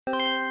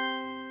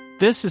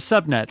This is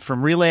Subnet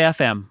from Relay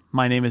FM.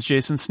 My name is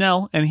Jason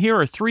Snell, and here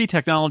are 3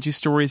 technology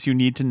stories you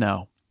need to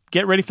know.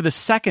 Get ready for the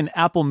second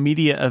Apple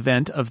Media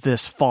event of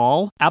this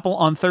fall. Apple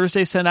on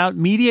Thursday sent out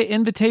media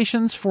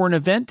invitations for an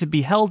event to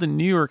be held in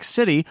New York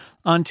City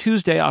on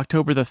Tuesday,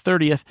 October the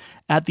 30th,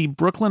 at the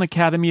Brooklyn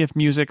Academy of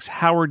Music's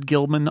Howard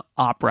Gilman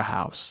Opera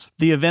House.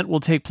 The event will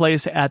take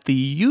place at the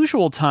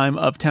usual time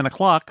of 10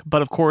 o'clock,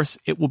 but of course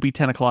it will be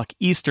 10 o'clock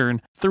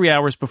Eastern, 3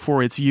 hours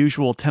before its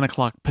usual 10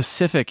 o'clock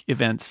Pacific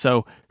event,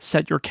 so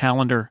set your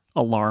calendar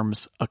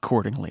alarms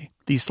accordingly.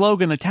 The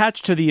slogan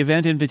attached to the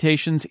event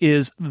invitations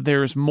is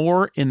 "There's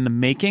more in the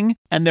making,"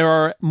 and there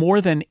are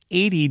more than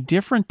 80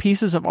 different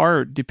pieces of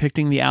art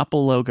depicting the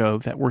Apple logo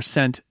that were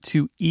sent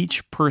to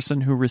each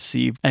person who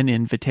received an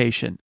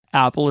invitation.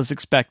 Apple is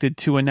expected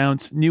to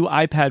announce new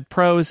iPad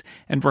Pros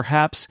and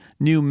perhaps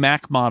new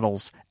Mac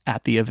models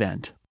at the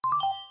event.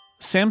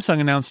 Samsung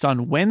announced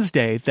on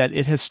Wednesday that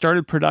it has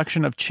started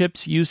production of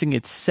chips using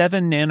its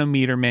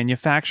 7-nanometer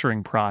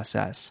manufacturing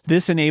process.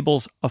 This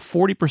enables a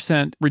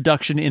 40%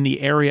 reduction in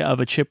the area of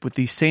a chip with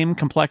the same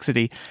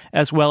complexity,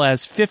 as well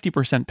as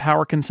 50%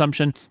 power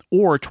consumption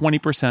or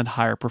 20%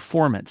 higher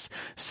performance.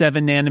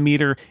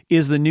 7-nanometer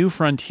is the new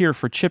frontier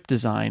for chip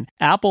design.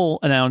 Apple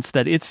announced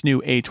that its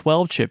new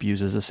A12 chip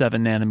uses a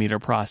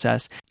 7-nanometer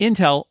process.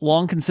 Intel,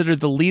 long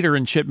considered the leader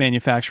in chip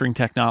manufacturing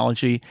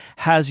technology,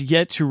 has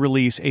yet to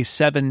release a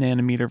 7-nanometer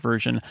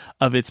version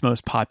of its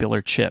most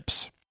popular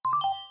chips.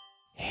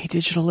 Hey,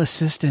 digital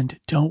assistant,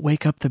 don't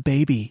wake up the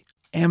baby.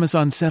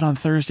 Amazon said on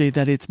Thursday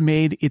that it's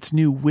made its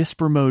new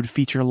Whisper Mode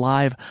feature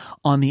live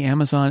on the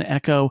Amazon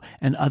Echo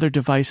and other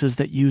devices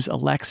that use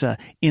Alexa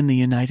in the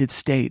United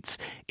States.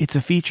 It's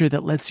a feature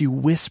that lets you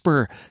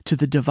whisper to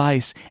the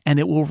device and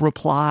it will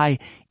reply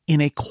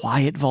in a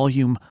quiet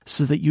volume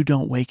so that you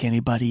don't wake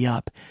anybody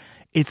up.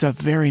 It's a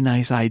very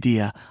nice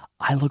idea.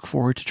 I look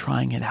forward to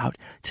trying it out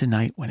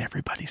tonight when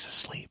everybody's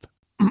asleep.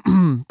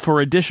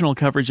 For additional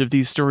coverage of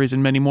these stories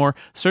and many more,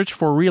 search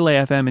for Relay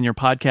FM in your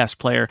podcast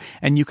player,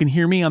 and you can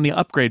hear me on the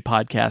Upgrade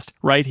podcast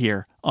right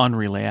here on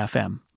Relay FM.